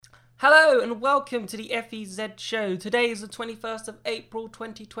Hello and welcome to the FEZ show. Today is the 21st of April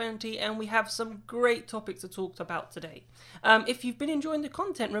 2020 and we have some great topics to talk about today. If you've been enjoying the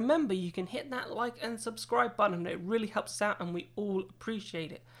content, remember you can hit that like and subscribe button. It really helps us out and we all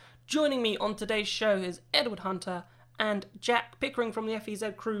appreciate it. Joining me on today's show is Edward Hunter and Jack Pickering from the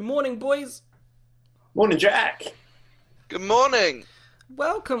FEZ crew. Morning, boys. Morning, Jack. Good morning.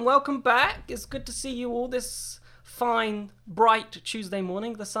 Welcome back. It's good to see you all this fine, bright Tuesday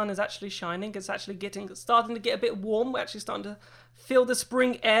morning. The sun is actually shining. It's actually starting to get a bit warm. We're actually starting to feel the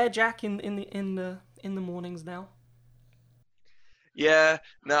spring air, Jack, in the mornings now. Yeah,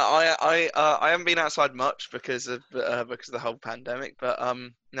 no, I haven't been outside much because of the whole pandemic, but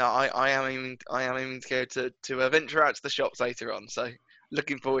no, I am aiming to go to venture out to the shops later on. So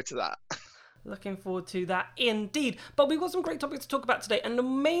looking forward to that. Looking forward to that indeed. But we've got some great topics to talk about today, and the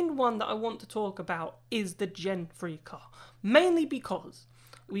main one that I want to talk about is the Gen 3 car. Mainly because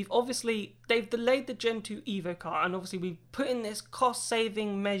they've delayed the Gen 2 Evo car, and obviously we've put in this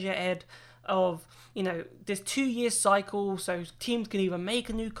cost-saving measure, Ed, of, this 2-year cycle, so teams can either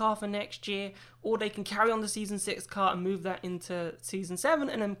make a new car for next year, or they can carry on the Season 6 car and move that into Season 7,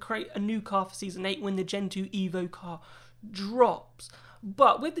 and then create a new car for Season 8 when the Gen 2 Evo car drops.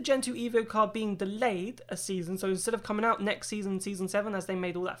 But with the Gen 2 Evo car being delayed a season, so instead of coming out next season, Season 7, as they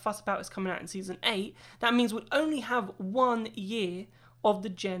made all that fuss about, it's coming out in Season 8, that means we'll only have 1 year of the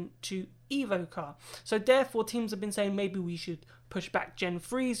Gen 2 Evo car. So therefore, teams have been saying maybe we should push back Gen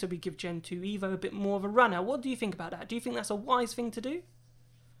 3, so we give Gen 2 Evo a bit more of a run. Now, what do you think about that? Do you think that's a wise thing to do?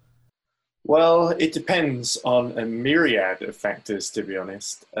 Well, it depends on a myriad of factors, to be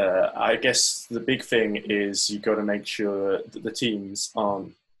honest. I guess the big thing is you've got to make sure that the teams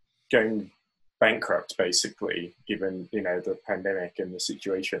aren't going bankrupt, basically, given, the pandemic and the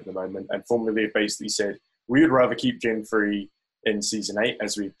situation at the moment. And Formula E basically said, we would rather keep Gen 3 in Season 8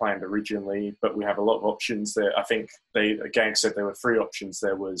 as we planned originally, but we have a lot of options there. I think GAG said there were 3 options.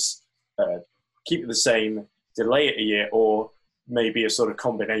 There was keep it the same, delay it a year, or maybe a sort of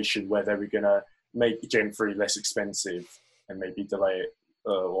combination where they were going to make Gen 3 less expensive and maybe delay it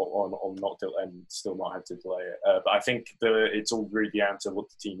or not and still not have to delay it. But I think it's all really down to what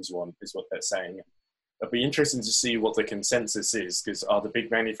the teams want, is what they're saying. It'll be interesting to see what the consensus is, because are the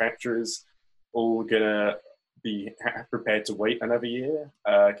big manufacturers all going to be prepared to wait another year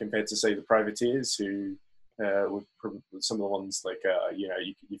compared to, say, the privateers who would some of the ones like,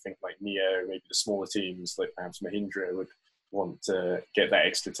 you think like NIO, maybe the smaller teams like perhaps Mahindra would want to get that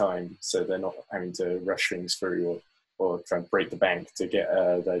extra time so they're not having to rush things through or try and break the bank to get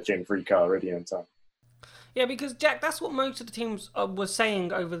the Gen 3 car ready on time. Yeah, because, Jack, that's what most of the teams were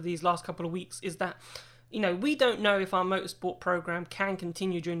saying over these last couple of weeks, is that, we don't know if our motorsport program can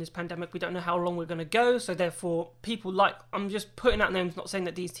continue during this pandemic. We don't know how long we're going to go, so therefore people I'm just putting out names, not saying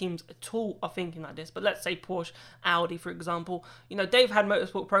that these teams at all are thinking like this, but let's say Porsche, Audi, for example, they've had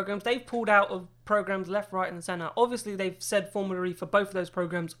motorsport programs, they've pulled out of programs left, right and centre. Obviously they've said Formula E for both of those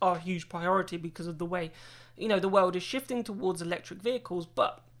programs are a huge priority because of the way, the world is shifting towards electric vehicles.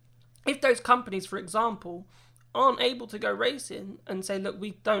 But if those companies, for example, aren't able to go racing and say, look,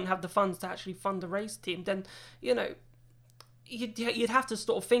 we don't have the funds to actually fund a race team, then, you'd have to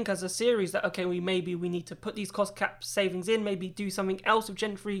sort of think as a series that, okay, maybe we need to put these cost cap savings in, maybe do something else with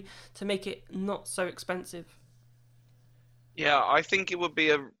Gen 3 to make it not so expensive. Yeah, I think it would be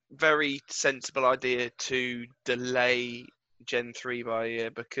a very sensible idea to delay Gen 3 by a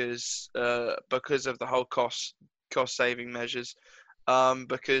year because of the whole cost saving measures.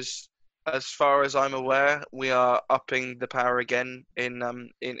 Because as far as I'm aware, we are upping the power again in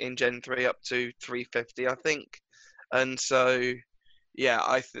Gen 3 up to 350, I think. And so, yeah,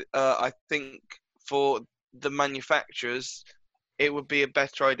 I think for the manufacturers, it would be a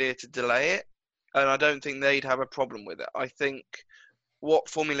better idea to delay it. And I don't think they'd have a problem with it. I think what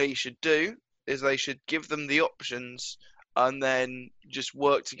Formula E should do is they should give them the options and then just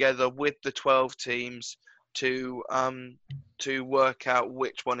work together with the 12 teams to work out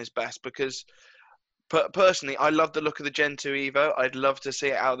which one is best, because personally I love the look of the Gen 2 Evo. I'd love to see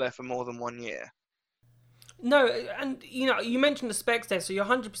it out there for more than 1 year. No, and you mentioned the specs there, so you're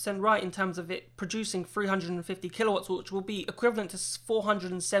 100% right in terms of it producing 350 kilowatts, which will be equivalent to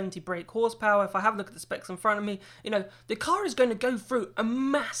 470 brake horsepower. If I have a look at the specs in front of me, the car is going to go through a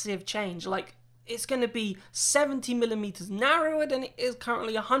massive change. Like, it's going to be 70 millimeters narrower than it is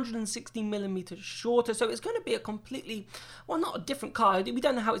currently, 160 millimeters shorter. So it's going to be a completely, well, not a different car. We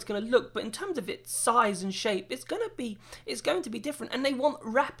don't know how it's going to look, but in terms of its size and shape, it's going to be different. And they want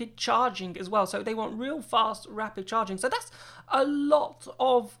rapid charging as well. So they want real fast, rapid charging. So that's a lot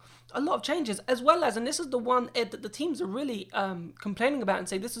of changes, as well as, and this is the one, Ed, that the teams are really complaining about and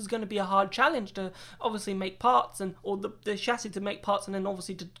say this is going to be a hard challenge to obviously make parts, or the chassis to make parts, and then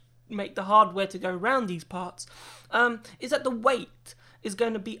obviously to make the hardware to go around these parts, is that the weight is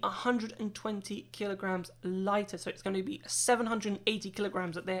going to be 120 kilograms lighter. So it's going to be 780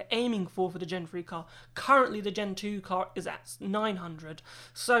 kilograms that they're aiming for the Gen 3 car. Currently the Gen 2 car is at 900.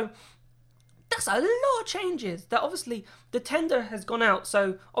 So that's a lot of changes. That obviously the tender has gone out.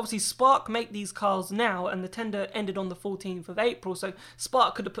 So obviously Spark make these cars now, and the tender ended on the 14th of April. So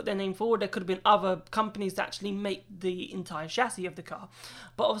Spark could have put their name forward. There could have been other companies that actually make the entire chassis of the car.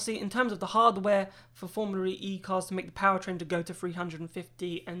 But obviously in terms of the hardware for Formula E cars to make the powertrain to go to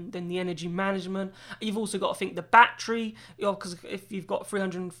 350, and then the energy management, you've also got to think the battery, because if you've got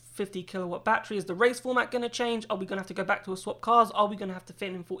 350 kilowatt battery, is the race format going to change? Are we going to have to go back to a swap cars? Are we going to have to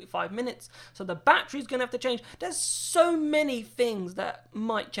fit in 45 minutes? So the battery's going to have to change. There's so many things that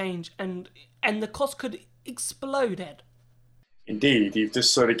might change, and the cost could explode, Ed. Indeed, you've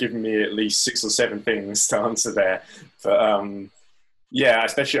just sort of given me at least 6 or 7 things to answer there. But yeah,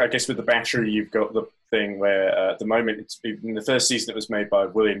 especially I guess with the battery, you've got the thing where at the moment, in the first season it was made by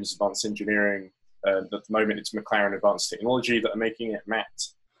Williams Advanced Engineering. At the moment it's McLaren Advanced Technology that are making it, Matt.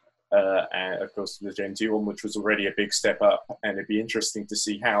 And of course the Gen 2 one, which was already a big step up, and it'd be interesting to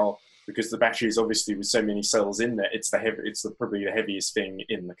see how, because the battery is obviously with so many cells in there, it's probably the heaviest thing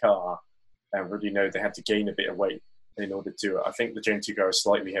in the car, and really know they had to gain a bit of weight in order to do it. I think the Gen 2 car is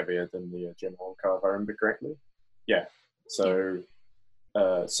slightly heavier than the Gen 1 car, if I remember correctly. Yeah, so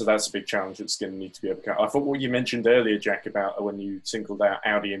that's a big challenge that's going to need to be overcome. I thought what you mentioned earlier, Jack, about when you singled out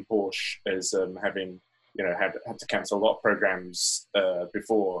Audi and Porsche as having, had to cancel a lot of programs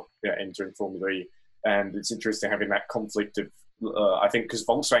before entering Formula E, and it's interesting having that conflict of, I think, because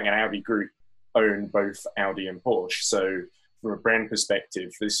Volkswagen and Audi Group own both Audi and Porsche, so from a brand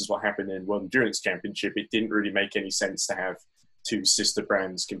perspective, this is what happened in World Endurance Championship. It didn't really make any sense to have 2 sister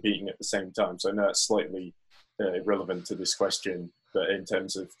brands competing at the same time. So I know it's slightly irrelevant to this question, but in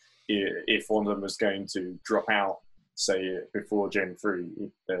terms of if one of them was going to drop out, say before Gen 3,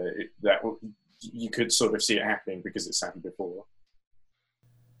 you could sort of see it happening because it's happened before.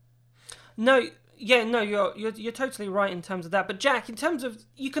 No, you're totally right in terms of that. But Jack, in terms of,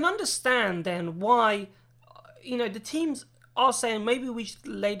 you can understand then why, the teams are saying maybe we should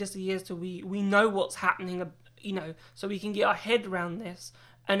delay this a year so we know what's happening, so we can get our head around this,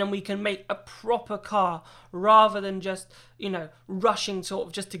 and then we can make a proper car rather than just, rushing sort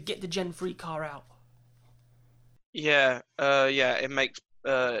of just to get the Gen 3 car out. Yeah, it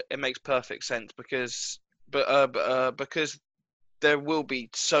makes perfect sense because there will be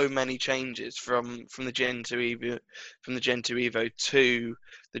so many changes from the Gen 2 Evo to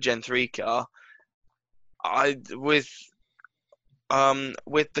the Gen 3 car. With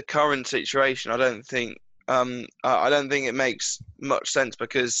the current situation, I don't think it makes much sense,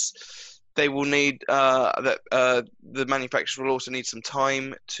 because they will need the manufacturers will also need some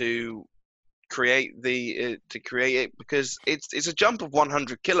time to create it, because it's a jump of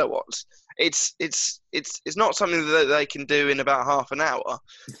 100 kilowatts. It's not something that they can do in about half an hour.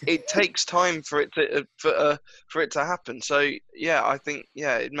 It takes time for it to happen. So yeah, I think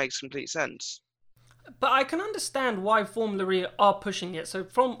it makes complete sense. But I can understand why Formula E are pushing it. So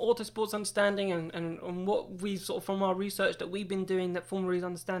from Autosport's understanding and what we sort of, from our research that we've been doing, that Formula E's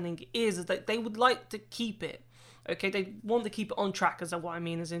understanding is that they would like to keep it. Okay, they want to keep it on track, is what I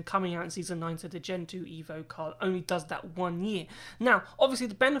mean, as in coming out in Season 9, so the Gen 2 Evo car only does that 1 year. Now, obviously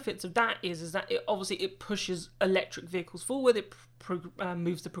the benefits of that is that it pushes electric vehicles forward, it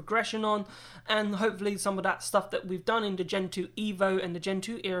moves the progression on, and hopefully some of that stuff that we've done in the Gen 2 Evo and the Gen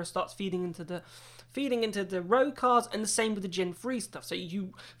 2 era starts feeding into the road cars, and the same with the Gen 3 stuff. So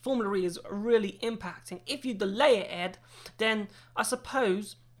Formula E is really impacting. If you delay it, Ed, then I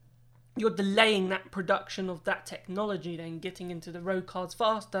suppose you're delaying that production of that technology, then getting into the road cars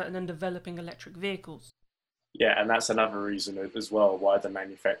faster and then developing electric vehicles. Yeah, and that's another reason as well why the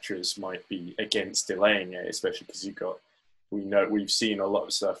manufacturers might be against delaying it, especially because we've seen a lot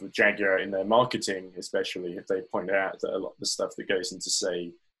of stuff with Jaguar in their marketing, especially if they point out that a lot of the stuff that goes into,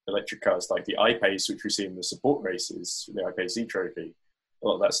 say, electric cars like the I-Pace, which we see in the support races, the I-Pace E-Trophy, a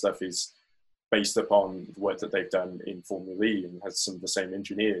lot of that stuff is based upon the work that they've done in Formula E and has some of the same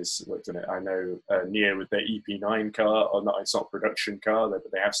engineers worked on it. I know NIO with their EP9 car, or not, it's not a production car, but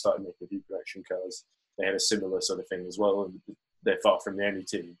they have started making a few production cars. They had a similar sort of thing as well, and they're far from the only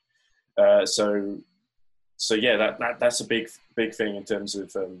team. So yeah, that's a big thing in terms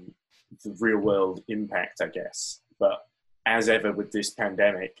of the real world impact, I guess. But as ever with this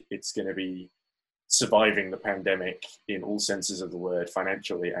pandemic, it's going to be surviving the pandemic in all senses of the word,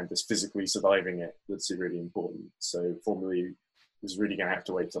 financially and just physically surviving it. That's really important. So Formula E is really going to have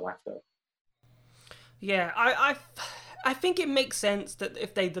to wait till after. Yeah, I think it makes sense that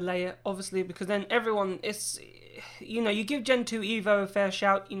if they delay it, obviously, because then everyone is, you give Gen 2 Evo a fair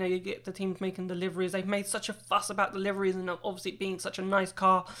shout, you get the teams making deliveries. They've made such a fuss about deliveries and obviously it being such a nice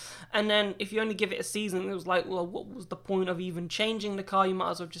car. And then if you only give it a season, it was like, well, what was the point of even changing the car? You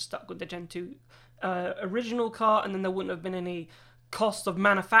might as well just stuck with the Gen 2 original car, and then there wouldn't have been any cost of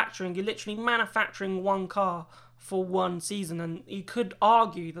manufacturing. You're literally manufacturing one car for one season, and you could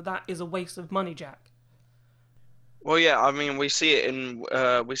argue that is a waste of money, Jack. Well, yeah, I mean, we see it in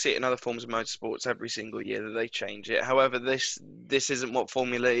other forms of motorsports every single year that they change it. However, this isn't what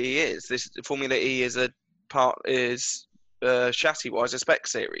Formula E is. This Formula E is chassis-wise a spec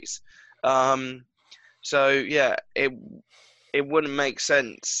series. So yeah, it wouldn't make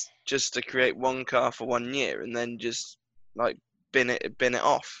sense just to create one car for 1 year and then just like bin it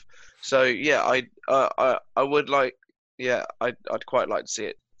off. So yeah, I'd quite like to see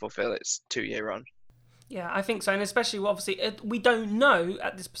it fulfill its 2-year run. Yeah, I think so, and especially obviously we don't know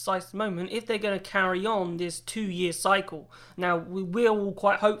at this precise moment if they're going to carry on this 2-year cycle. Now we're all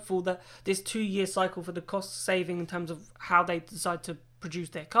quite hopeful that this 2-year cycle for the cost saving in terms of how they decide to produce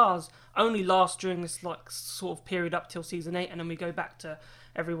their cars only lasts during this sort of period up till season 8, and then we go back to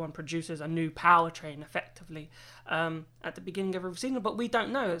everyone produces a new powertrain effectively at the beginning of every season, but we don't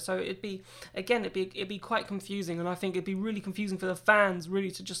know. So it'd be quite confusing, and I think it'd be really confusing for the fans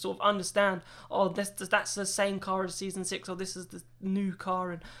really to just sort of understand, that's the same car as season 6, or this is the new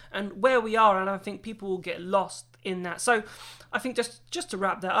car, and where we are. And I think people will get lost in that. So I think just to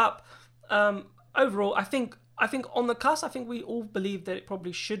wrap that up, overall, I think on the cusp, I think we all believe that it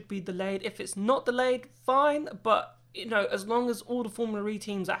probably should be delayed. If it's not delayed, fine, but as long as all the Formula E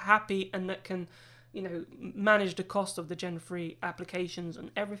teams are happy and that can, manage the cost of the Gen 3 applications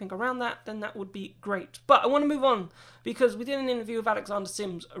and everything around that, then that would be great. But I want to move on because we did an interview with Alexander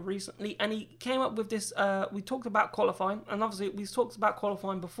Sims recently, and he came up with this. We talked about qualifying, and obviously we've talked about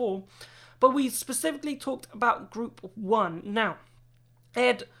qualifying before, but we specifically talked about Group 1. Now,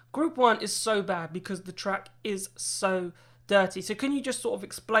 Ed, Group 1 is so bad because the track is so dirty. So can you just sort of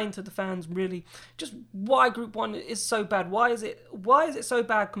explain to the fans really just why Group 1 is so bad? Why is it so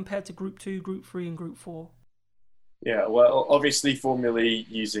bad compared to Group 2, Group 3 and Group 4? Yeah, well, obviously Formula E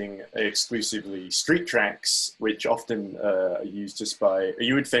using exclusively street tracks, which often are used just by,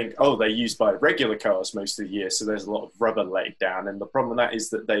 you would think, they're used by regular cars most of the year, so there's a lot of rubber laid down. And the problem with that is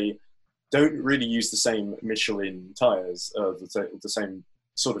that they don't really use the same Michelin tyres, the same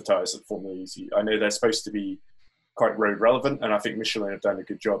sort of tyres that Formula E use. I know they're supposed to be quite road relevant, and I think Michelin have done a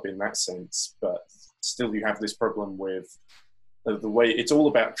good job in that sense, but still you have this problem with the way it's all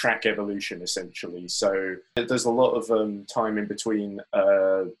about track evolution essentially. So there's a lot of time in between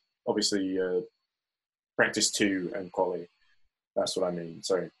obviously practice 2 and quali. That's what I mean.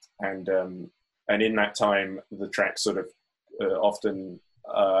 Sorry. And in that time the track sort of often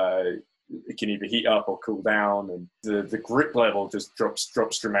it can either heat up or cool down, and the grip level just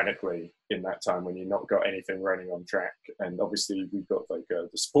drops dramatically in that time when you've not got anything running on track. And obviously we've got the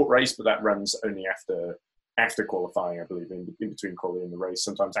sport race, but that runs only after qualifying, I believe, in between qualifying and the race.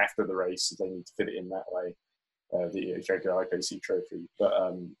 Sometimes after the race they need to fit it in that way, the Jaguar IPC trophy. But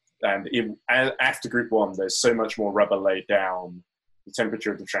after Group 1 there's so much more rubber laid down, the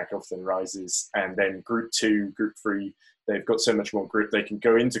temperature of the track often rises, and then Group 2, Group 3, they've got so much more grip, they can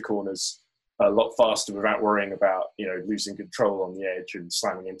go into corners a lot faster without worrying about, losing control on the edge and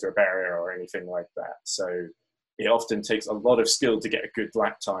slamming into a barrier or anything like that. So it often takes a lot of skill to get a good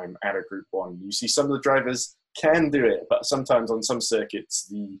lap time out of Group 1. You see some of the drivers can do it, but sometimes on some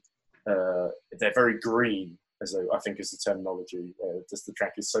circuits, they're very green, as I think is the terminology. Just the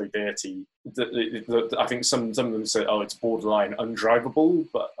track is so dirty. I think some of them say, it's borderline undrivable,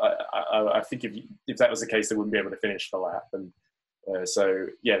 but I think if that was the case, they wouldn't be able to finish the lap. And so,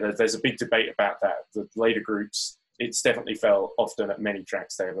 yeah, there's a big debate about that. The later groups, it's definitely felt often at many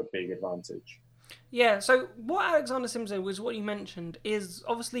tracks they have a big advantage. Yeah, so what Alexander Sims said was what you mentioned is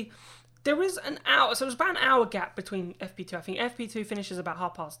obviously there is an hour, so there's about an hour gap between FP2. I think FP2 finishes about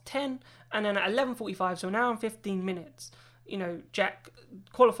 10:30, and then at 11:45, so an hour and 15 minutes, Jack,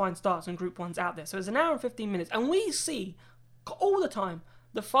 qualifying starts and Group 1's out there. So it's an hour and 15 minutes. And we see all the time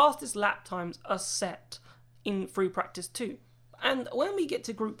the fastest lap times are set in free practice 2. And when we get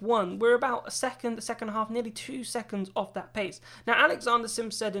to Group 1, we're about a second and a half, nearly 2 seconds off that pace. Now, Alexander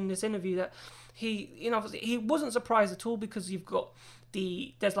Sims said in this interview that he wasn't surprised at all, because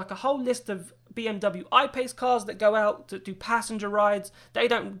there's like a whole list of BMW I-Pace cars that go out to do passenger rides. They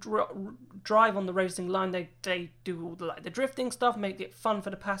don't drive on the racing line. They do all the drifting stuff, make it fun for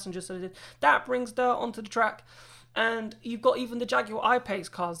the passengers. So that brings dirt onto the track. And you've got even the Jaguar I-Pace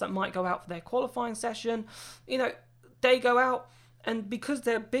cars that might go out for their qualifying session. They go out, and because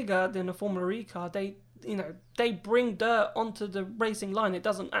they're bigger than a Formula E car, they bring dirt onto the racing line. It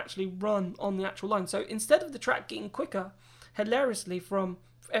doesn't actually run on the actual line. So instead of the track getting quicker, hilariously, from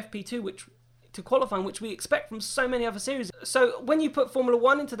FP2 to qualifying, which we expect from so many other series. So when you put Formula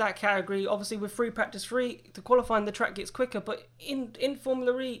 1 into that category, obviously with free practice 3 to qualifying, the track gets quicker, but in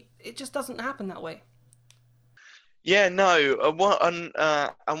Formula E, it just doesn't happen that way. Yeah, no. One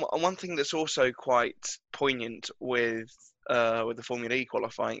thing that's also quite poignant with the Formula E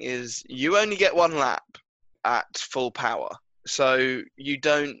qualifying is you only get one lap at full power, so you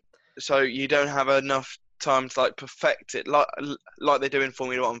don't have enough time to perfect it like they do in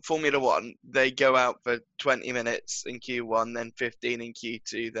Formula 1. Formula 1, they go out for 20 minutes in Q1, then 15 in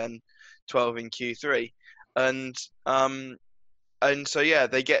Q2, then 12 in Q3, and so yeah,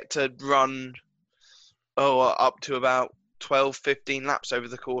 they get to run up to about 12, 15 laps over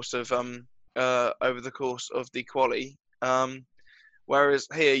the course of the quali. Whereas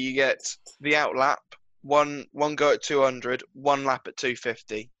here you get the out lap, one go at 200, one lap at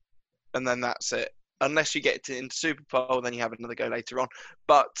 250, and then that's it. Unless you get into Super Pole, then you have another go later on.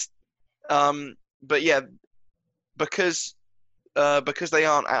 But yeah, because they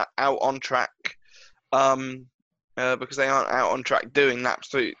aren't out on track, doing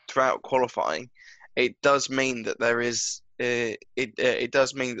laps throughout qualifying, it does mean that there is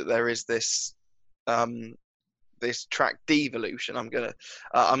this this track devolution. I'm gonna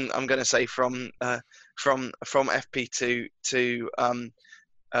say from FP2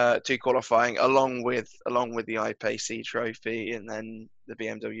 to qualifying, along with the I-Pace trophy and then the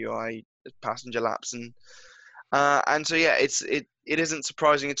BMW I passenger laps, and so yeah, it isn't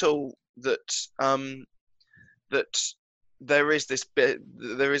surprising at all that there is this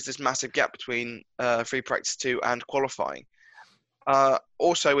massive gap between free practice 2 and qualifying.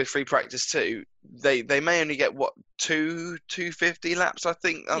 Also with free practice 2, they may only get 250 laps, I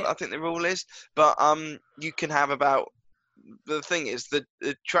think. Yeah. I think the rule is, but you can have about. The thing is, the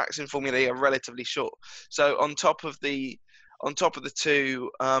tracks in Formula E are relatively short. So on top of the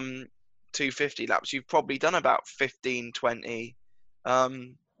 250 laps, you've probably done about 15, 20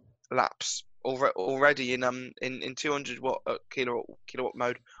 laps already in 200 watt kilowatt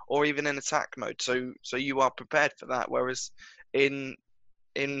mode, or even in attack mode. So you are prepared for that. Whereas in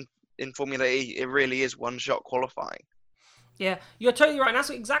Formula E, it really is one shot qualifying. Yeah, you're totally right. And that's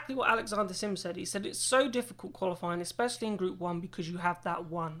exactly what Alexander Sims said. He said it's so difficult qualifying, especially in Group 1, because you have that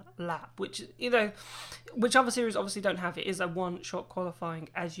one lap, which other series obviously don't have. It is a one-shot qualifying,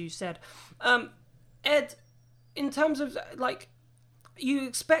 as you said. Ed, in terms of, you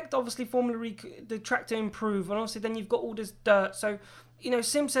expect, obviously, Formula E, the track to improve, and obviously then you've got all this dirt. So,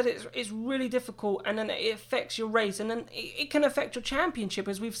 Sims said it's really difficult, and then it affects your race, and then it can affect your championship,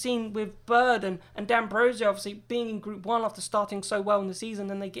 as we've seen with Bird and D'Ambrosio, obviously being in Group 1 after starting so well in the season.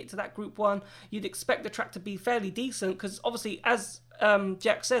 Then they get to that Group 1, you'd expect the track to be fairly decent, because obviously, as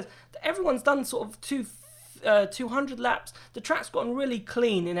Jack says, everyone's done sort of 200 laps. The track's gotten really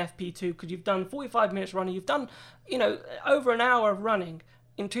clean in FP2, because you've done 45 minutes running, you've done over an hour of running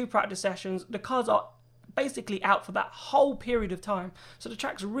in 2 practice sessions. The cars are basically out for that whole period of time, so the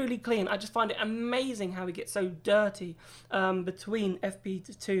track's really clean. I just find it amazing how it gets so dirty between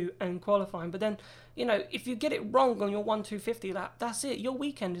FP2 and qualifying. But then, if you get it wrong on your 1-250 lap, that's it. Your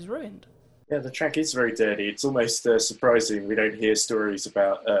weekend is ruined. Yeah, the track is very dirty. It's almost surprising we don't hear stories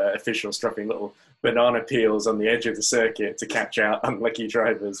about officials dropping little banana peels on the edge of the circuit to catch out unlucky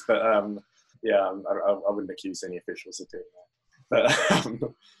drivers. But I wouldn't accuse any officials of doing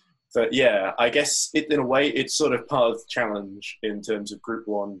that. But yeah, I guess in a way, it's sort of part of the challenge in terms of Group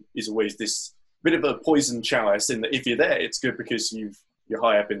 1 is always this bit of a poison chalice, in that if you're there, it's good because you're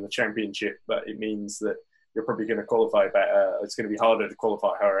high up in the championship, but it means that you're probably going to qualify better. It's going to be harder to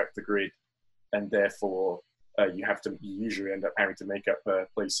qualify higher up the grid, and therefore you usually end up having to make up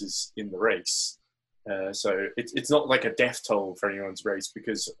places in the race. So it's not like a death toll for anyone's race,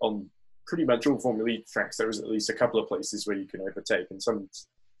 because on pretty much all Formula E tracks, there is at least a couple of places where you can overtake, and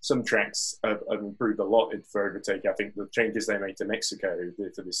some tracks have improved a lot for overtaking. I think the changes they made to Mexico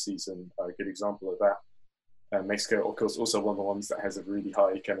for this season are a good example of that. Mexico, of course, also one of the ones that has a really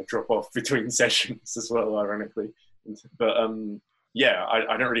high kind of drop off between sessions as well, ironically. But yeah,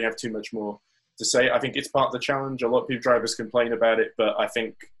 I don't really have too much more to say. I think it's part of the challenge. A lot of people drivers complain about it, but I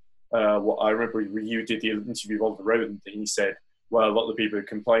think what I remember you did the interview with Oliver Rowland, and he said, well, a lot of the people who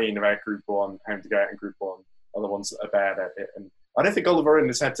complain about Group 1, having to go out in Group 1, are the ones that are bad at it. And I don't think Oliver Rowland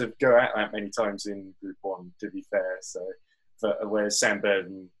has had to go out that many times in Group 1, to be fair. So, whereas Sam Bird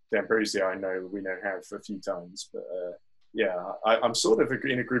and D'Ambrosio, we know have a few times. But yeah, I'm sort of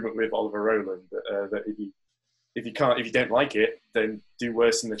in agreement with Oliver Rowland that if you don't like it, then do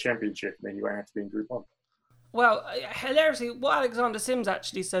worse in the championship, and then you won't have to be in Group 1. Well, hilariously, what Alexander Sims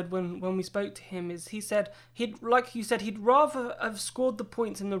actually said when we spoke to him is he said he'd rather have scored the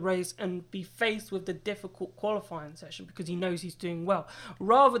points in the race and be faced with the difficult qualifying session because he knows he's doing well,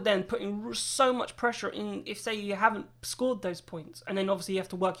 rather than putting so much pressure in if, say, you haven't scored those points and then obviously you have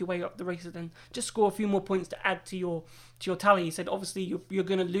to work your way up the races and just score a few more points to add to your tally. He said obviously you're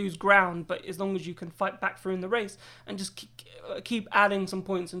going to lose ground, but as long as you can fight back through in the race and just keep adding some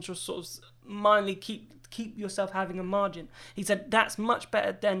points and just sort of mindly keep yourself having a margin. He said that's much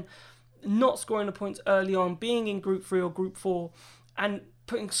better than not scoring the points early on, being in Group 3 or Group 4 and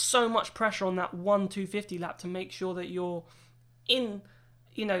putting so much pressure on that 250 lap to make sure that you're in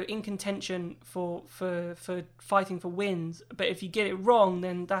contention for fighting for wins. But if you get it wrong,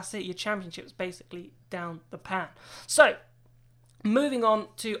 then that's it, your championship's basically down the pan. So moving on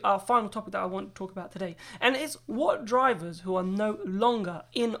to our final topic that I want to talk about today, and it's what drivers who are no longer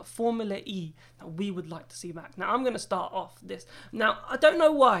in Formula E that we would like to see back. Now, I'm going to start off this. Now, I don't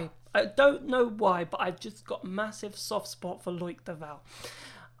know why, but I've just got a massive soft spot for Loic Duval.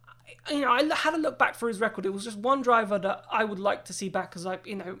 I had a look back for his record. It was just one driver that I would like to see back because,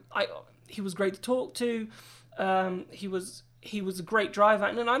 he was great to talk to. He was a great driver,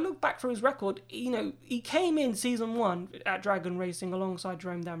 and then I look back through his record. He came in season 1 at Dragon Racing alongside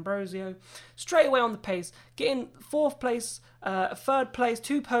Jerome D'Ambrosio, straight away on the pace, getting 4th place, 3rd place,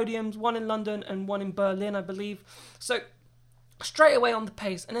 2 podiums, 1 in London and 1 in Berlin, I believe. So straight away on the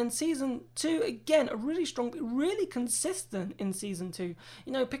pace. And then season 2, again, a really strong, really consistent in season 2.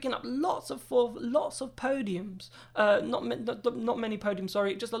 Picking up lots of podiums. Not many podiums,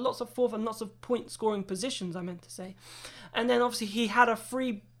 sorry, just lots of 4th and lots of point scoring positions, I meant to say. And then obviously he had a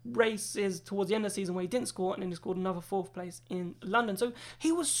 3 races towards the end of the season where he didn't score, and then he scored another 4th place in London. So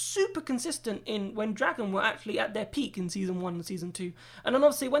he was super consistent in when Dragon were actually at their peak in season 1 and season 2. And then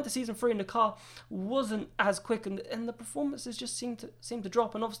obviously went to season 3 and the car wasn't as quick, and the performances just seemed to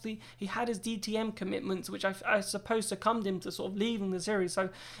drop. And obviously he had his DTM commitments, which I suppose succumbed him to sort of leaving the series. So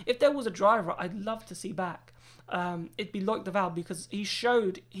if there was a driver I'd love to see back, it'd be Loic Duval, because he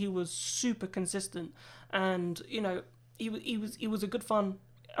showed he was super consistent, and he was a good fun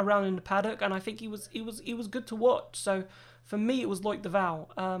around in the paddock, and I think he was good to watch. So for me, it was Loic Duval.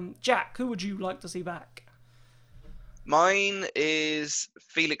 Jack, who would you like to see back? Mine is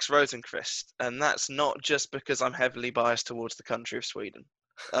Felix Rosenqvist, and that's not just because I'm heavily biased towards the country of Sweden.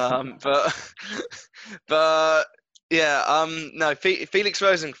 But yeah, no, Felix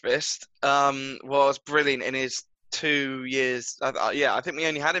Rosenqvist was brilliant in his 2 years. I think we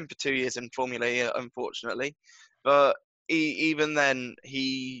only had him for 2 years in Formula E, unfortunately, but even then,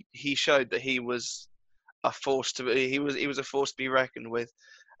 he showed that he was a force to be reckoned with.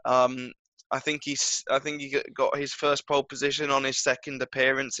 I think he got his first pole position on his 2nd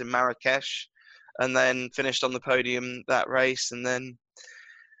appearance in Marrakesh, and then finished on the podium that race, and then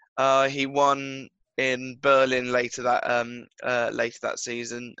he won in Berlin later that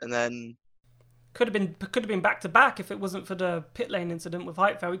season, and then could have been back to back if it wasn't for the pit lane incident with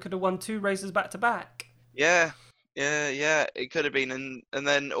Heidfeld. We could have won 2 races back to back. Yeah, it could have been, and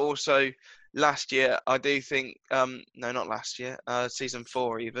then also last year, I do think, no, not last year, season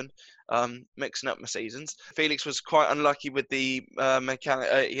 4 even, mixing up my seasons. Felix was quite unlucky with the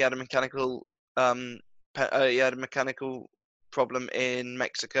he had a mechanical problem in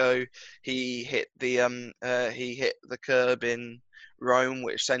Mexico. He hit the curb in Rome,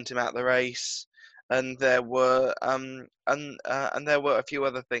 which sent him out the race, and there were a few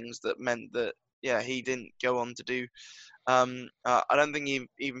other things that meant that he didn't go on to do. I don't think he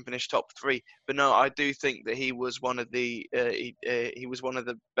even finished top 3, but no, I do think that he was one of the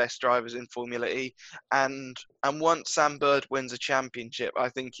best drivers in Formula E, and once Sam Bird wins a championship, I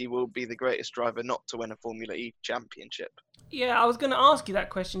think he will be the greatest driver not to win a Formula E championship. Yeah, I was going to ask you that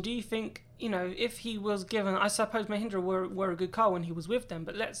question. Do you think, if he was given, I suppose Mahindra were a good car when he was with them,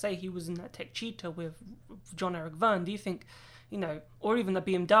 but let's say he was in that Tech Cheetah with John Eric Verne, do you think or even the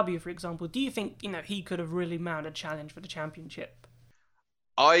BMW, for example, do you think, he could have really mounted a challenge for the championship?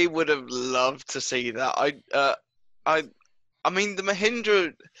 I would have loved to see that. I mean, the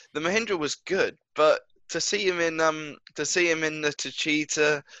Mahindra was good, but to see him in the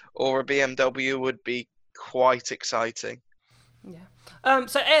Techeetah or a BMW would be quite exciting. Yeah.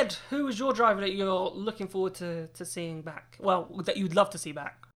 So Ed, who was your driver that you're looking forward to seeing back? Well, that you'd love to see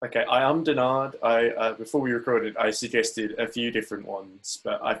back. Okay, I am Denard. Before we recorded, I suggested a few different ones,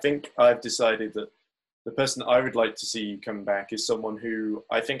 but I think I've decided that the person I would like to see come back is someone who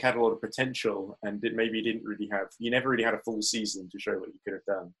I think had a lot of potential and he never really had a full season to show what he could have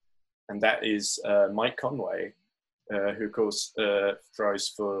done. And that is Mike Conway, who of course drives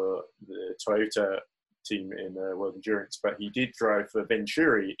for the Toyota team in World Endurance, but he did drive for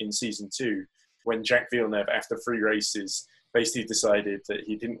Venturi in season 2 when Jacques Villeneuve, after 3 races, basically decided that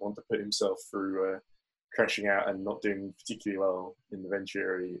he didn't want to put himself through crashing out and not doing particularly well in the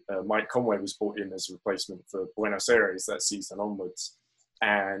Venturi. Mike Conway was brought in as a replacement for Buenos Aires that season onwards.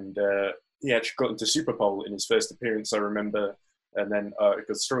 And he actually got into Super Pole in his first appearance, I remember. And then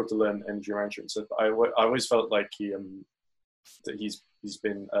got struggled to learn energy management. So I always felt like that he's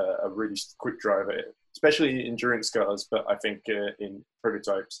been a really quick driver, especially in endurance cars, but I think in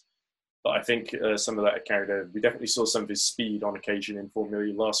prototypes. But I think some of that carried over. We definitely saw some of his speed on occasion in Formula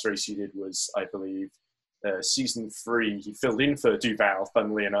E. Last race he did was, I believe, season 3. He filled in for Duval,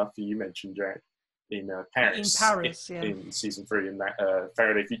 funnily enough, you mentioned, Jack, in Paris. In season 3, in that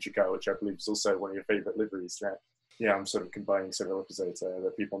Faraday feature car, which I believe is also one of your favourite liveries, Jack. Yeah, I'm sort of combining several episodes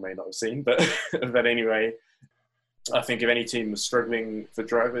that people may not have seen. But anyway, I think if any team was struggling for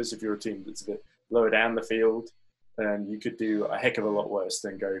drivers, if you're a team that's a bit lower down the field, then you could do a heck of a lot worse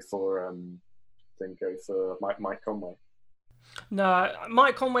than go for Mike Conway. No,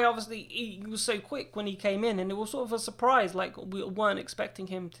 Mike Conway, obviously, he was so quick when he came in, and it was sort of a surprise. Like, we weren't expecting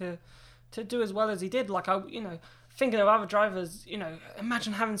him to do as well as he did. Like, thinking of other drivers,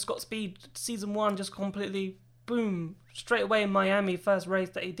 imagine having Scott Speed season 1 just completely, boom, straight away in Miami, first race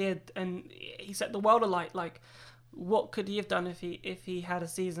that he did, and he set the world alight. Like, what could he have done if he had a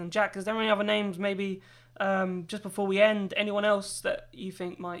season? Jack, is there any other names, maybe, just before we end, anyone else that you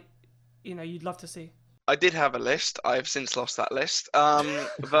think might, you'd love to see? I did have a list. I've since lost that list.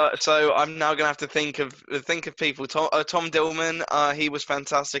 But so I'm now going to have to think of people. Tom Dillman, he was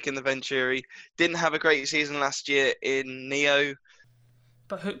fantastic in the Venturi. Didn't have a great season last year in Neo.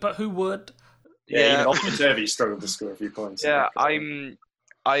 But who would? Yeah, even Oscar Turvey struggled to score a few points. Yeah,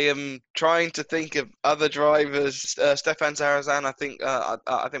 I am trying to think of other drivers. Stefan Zarazan, I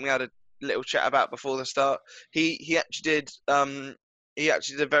think we had a little chat about before the start. He actually did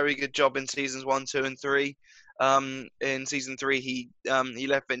a very good job in seasons 1, 2, and 3. In season 3, he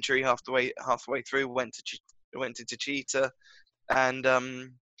left Venturi halfway through, went to Techeetah, and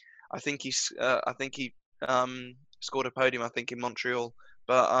I think he scored a podium, I think, in Montreal.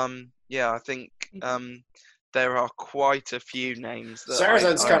 But yeah, I think there are quite a few names that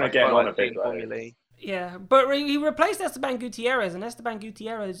Zarazan's kind of getting on a bit, Yeah, but he replaced Esteban Gutierrez, and Esteban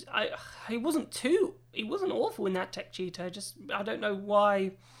Gutierrez, he wasn't awful in that Techeetah. Just, I don't know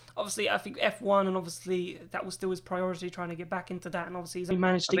why. Obviously, I think F1, and obviously that was still his priority, trying to get back into that, and obviously he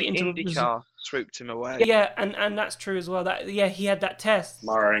managed to get into IndyCar swooped him away. Yeah, and that's true as well. That he had that test.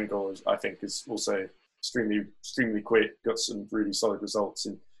 Mara Engel, I think, is also extremely, extremely quick. Got some really solid results,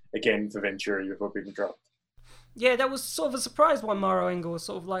 and again for Venturi before being dropped. Yeah, that was sort of a surprise by Maro Engel.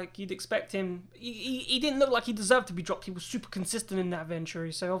 Sort of like you'd expect him. He didn't look like he deserved to be dropped. He was super consistent in that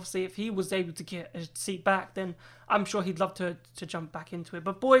Venturi. So obviously, if he was able to get a seat back, then I'm sure he'd love to jump back into it.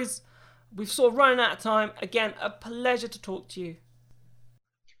 But boys, we've sort of run out of time. Again, a pleasure to talk to you.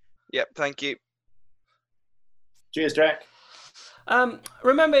 Yep, thank you. Cheers, Jack.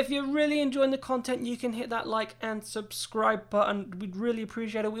 Remember, if you're really enjoying the content, you can hit that like and subscribe button. We'd really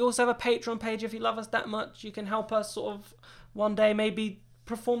appreciate it. We also have a Patreon page. If you love us that much, you can help us sort of one day maybe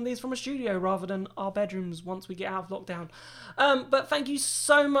perform these from a studio rather than our bedrooms once we get out of lockdown. But thank you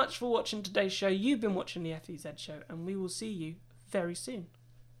so much for watching today's show. You've been watching the FEZ show, and we will see you very soon.